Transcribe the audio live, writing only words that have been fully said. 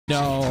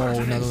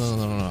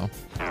No.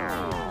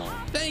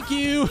 Thank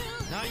you.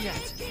 Not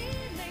yet.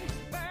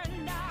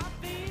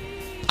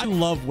 I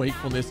love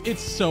wakefulness.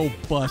 It's so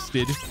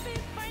busted.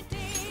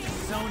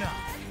 Zona.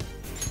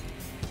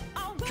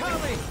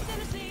 Kali.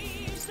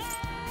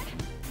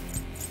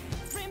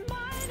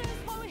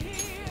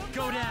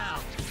 Go down.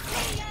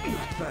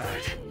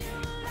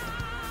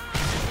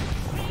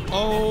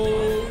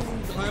 Oh,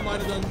 I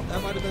might have done.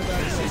 That might have been a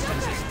bad decision.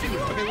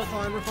 Okay, we're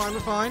fine. We're fine. We're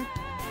fine.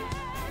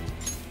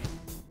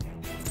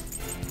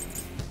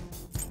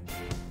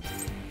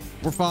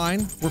 We're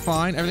fine. We're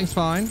fine. Everything's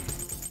fine.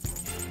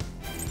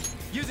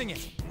 Using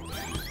it.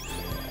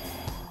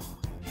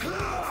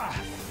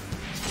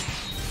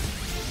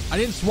 I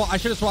didn't swap. I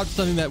should have swapped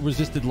something that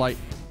resisted light.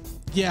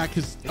 Yeah,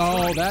 because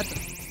oh, that.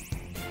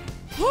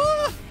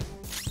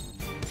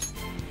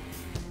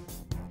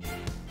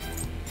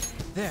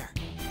 There.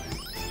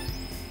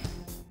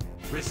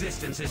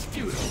 Resistance is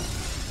futile.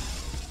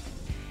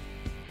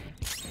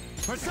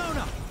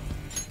 Persona.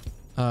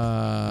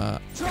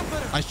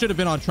 Trumpeter. I should have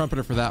been on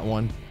Trumpeter for that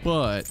one,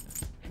 but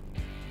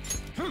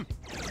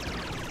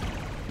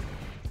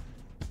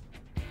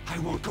I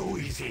won't go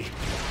easy.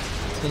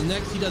 the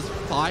next he does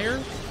fire.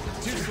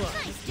 Too slow.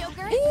 Nice,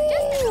 Joker. Just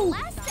at the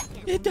last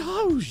second. It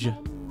does.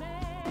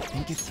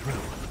 Think it through.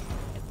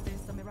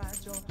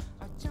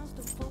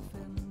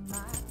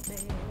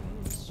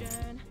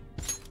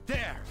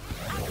 There.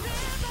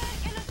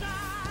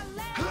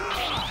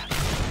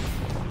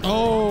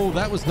 Oh,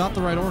 that was not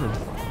the right order.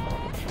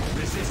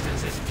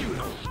 Resistance is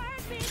futile.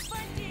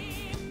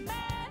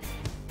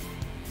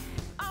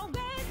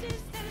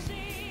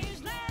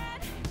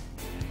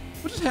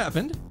 What just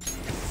happened?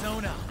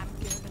 Zona.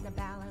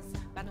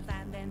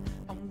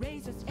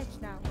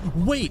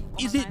 Wait,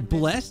 is it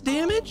blessed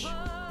damage?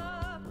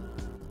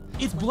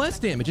 It's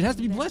blessed damage. It has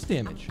to be blessed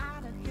damage.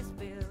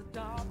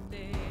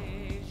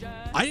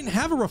 I didn't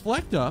have a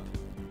reflect up.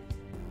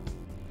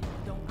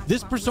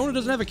 This persona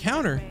doesn't have a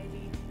counter.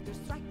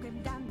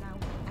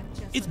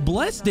 It's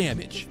blessed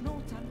damage.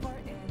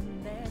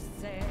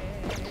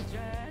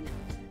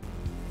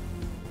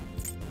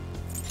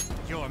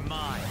 You're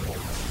mine.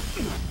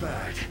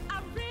 Bad.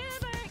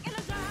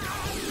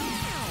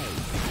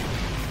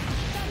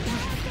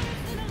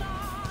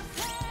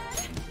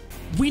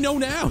 We know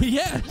now,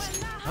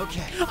 yes.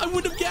 Okay. I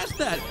wouldn't have guessed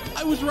that.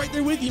 I was right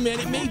there with you, man.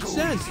 It made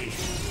sense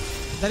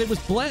that it was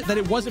that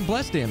it wasn't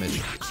blessed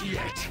damage. Not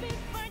yet.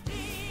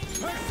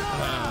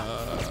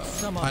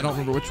 I don't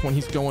remember which one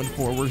he's going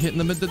for. We're hitting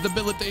the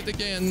debilitate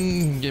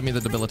again. Give me the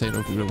debilitate.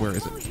 Okay, where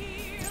is it?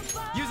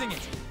 Using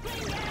it.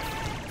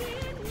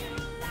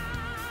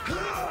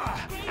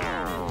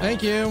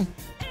 Thank you.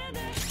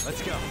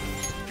 Let's go.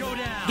 Go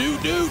down.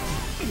 Dude.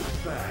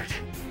 Bad.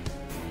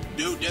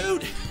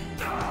 Dude.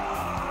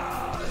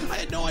 I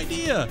had no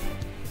idea.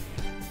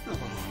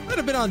 I'd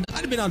have been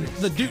on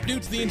the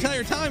Doots the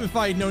entire time if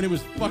I had known it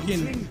was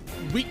fucking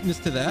weakness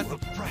to that. A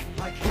brat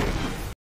like him.